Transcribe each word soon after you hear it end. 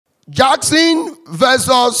Jackson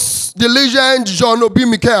versus the legend Obi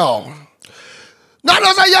Mikel. Now,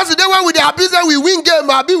 yesterday when we abuse we win game,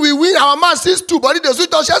 we win our match 6-2, but they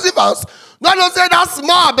switch on Chelsea fans. No, say that's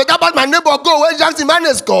small, better about my neighbor go when Jackson man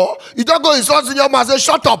score. You don't go insult in your mouth, say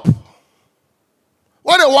shut up.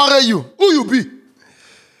 What they worry you? Who you be?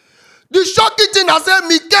 The shocking thing I say,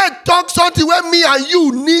 Mikel talk something when me and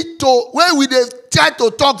you need to, when we try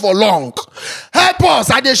to talk for long. Help us.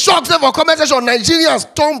 I dey shock say for comment section,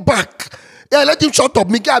 Nigerians turn back. Yeah, let him shut up.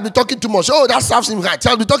 Mikel has been talking too much. Oh, that serves him right. He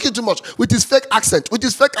has been talking too much with his fake accent. With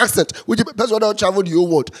the person that travel the whole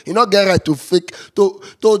world. He not get right to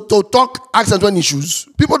talk accent when he choose.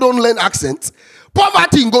 People don't learn accent.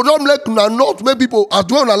 Poverty go don't let not make people as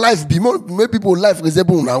well in life be more make people life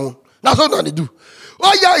resemble now. That's what they do.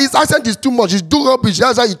 Oh yeah, his accent is too much. He's too rubbish.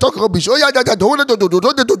 That's how he talk rubbish. Oh yeah, as I tell you,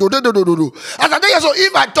 so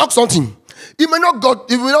if I talk something, it may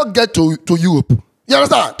not get to Europe. You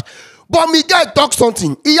understand? But Mikel talks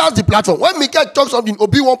something. He has the platform. When Mikel talks something,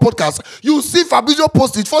 Obi-Wan podcast, you see Fabrizio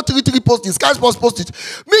post it, 433 post it, Sky Sports post it.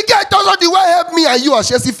 Mikel talks something will help me and you as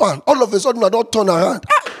Chelsea fan. All of a sudden, I don't turn around.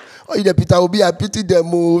 Oh, you the Peter Obi, I pity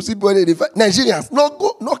them. See, Nigerians, no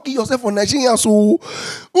go, not kill yourself for Nigerians. So,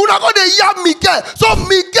 you not going to yab Mikel. So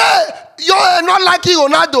Mikel, you're not liking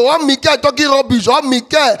Ronaldo. Or Mikel talking rubbish. Or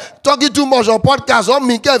Mikel talking too much on podcast. Or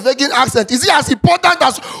Mikel faking accent. Is it as important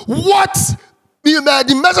as what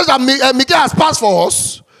the message that Mikel has passed for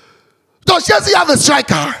us? Does Chelsea have a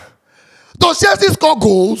striker? Does Chelsea score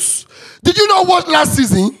goals? Did you not watch last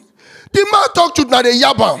season? The man talked to now the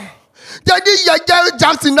Yabam.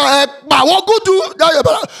 Jackson now, what go do?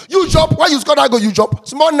 You jump. Why you score that goal? You jump.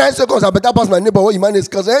 Small 9 seconds. I better pass my neighbor. What you manage?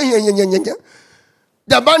 Because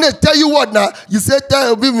the man tell you what now? You say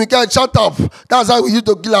tell Obi Mikel shut up. That's how we used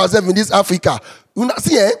to kill ourselves in this Africa. You know,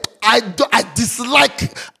 see, I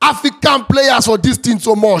dislike African players for this thing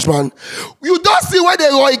so much, man. You don't see where they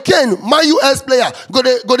Roy Kane, Man U player, go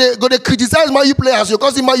they criticize Man U players. You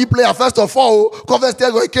can't see Man U player first of all. Confess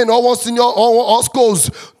tell Roy Kane or one senior or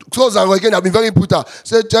scores. Scores and Roy Kane have been very brutal.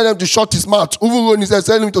 Say tell them to shut his mouth. Even when he said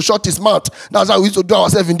tell him to shut his mouth. That's how we used to do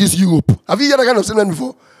ourselves in this Europe. Have you heard that kind of statement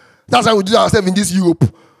before? That's how we do ourselves in this Europe.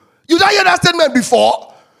 You don't hear that statement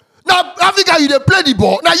before? Now, Africa, you they play the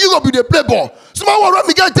ball. Now, Europe, you they play ball. Small one,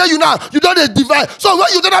 Mikel tell you now, you don't divide. So, when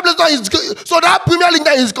you don't have place, so that Premier League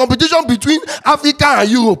now is competition between Africa and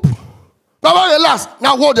Europe. Now, relax.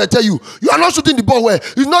 Now, what they tell you, you are not shooting the ball where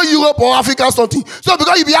it's not Europe or Africa something. So,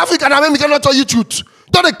 because you be African, I mean, Mikel not tell you truth.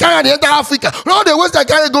 Don't they carry the entire Africa. No, they waste their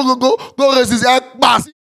carry, go raise his head, pass.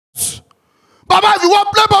 Baba, if you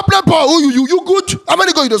want play ball, who you good? How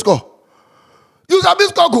many goals you score? You have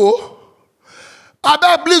score goal. I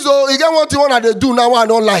bet please, you get one that they do now I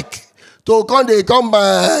don't like. So they come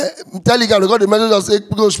Telegram, they got the message and say,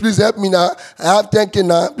 please help me now. I have 10K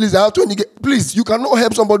now. Please, I have 20K. Please, you cannot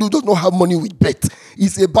help somebody who does not have money with bet.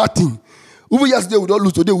 It's a bad thing. Even yesterday we don't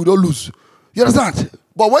lose, today we don't lose. You understand?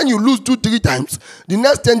 But when you lose 2-3 times, the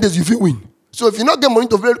next 10 days you feel win. So if you not get money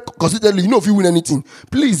to play consistently, you know if you win anything.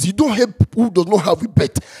 Please, you don't help who does not have a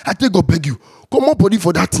bet. I take God beg you. Come on, body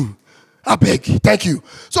for that thing. I beg. Thank you.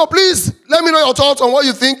 So please, let me know your thoughts on what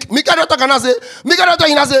you think. Mikel can say,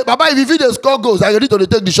 Baba, if you feel the score goals, I ready to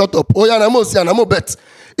take the shot up. Oh yeah, I'm more bet.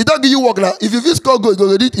 It don't give you work now. If you feel score goals,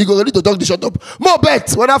 you go ready to talk the shot up. More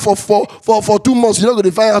bet. Whether for 2 months, you're not going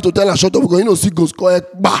to find out to tell a shot up because you know see goals score.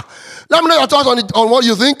 Bah. Let me know your thoughts on what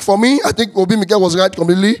you think. For me, I think Obi Mikel was right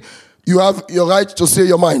completely. You have your right to say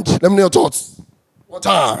your mind. Let me know your thoughts. What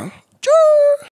time?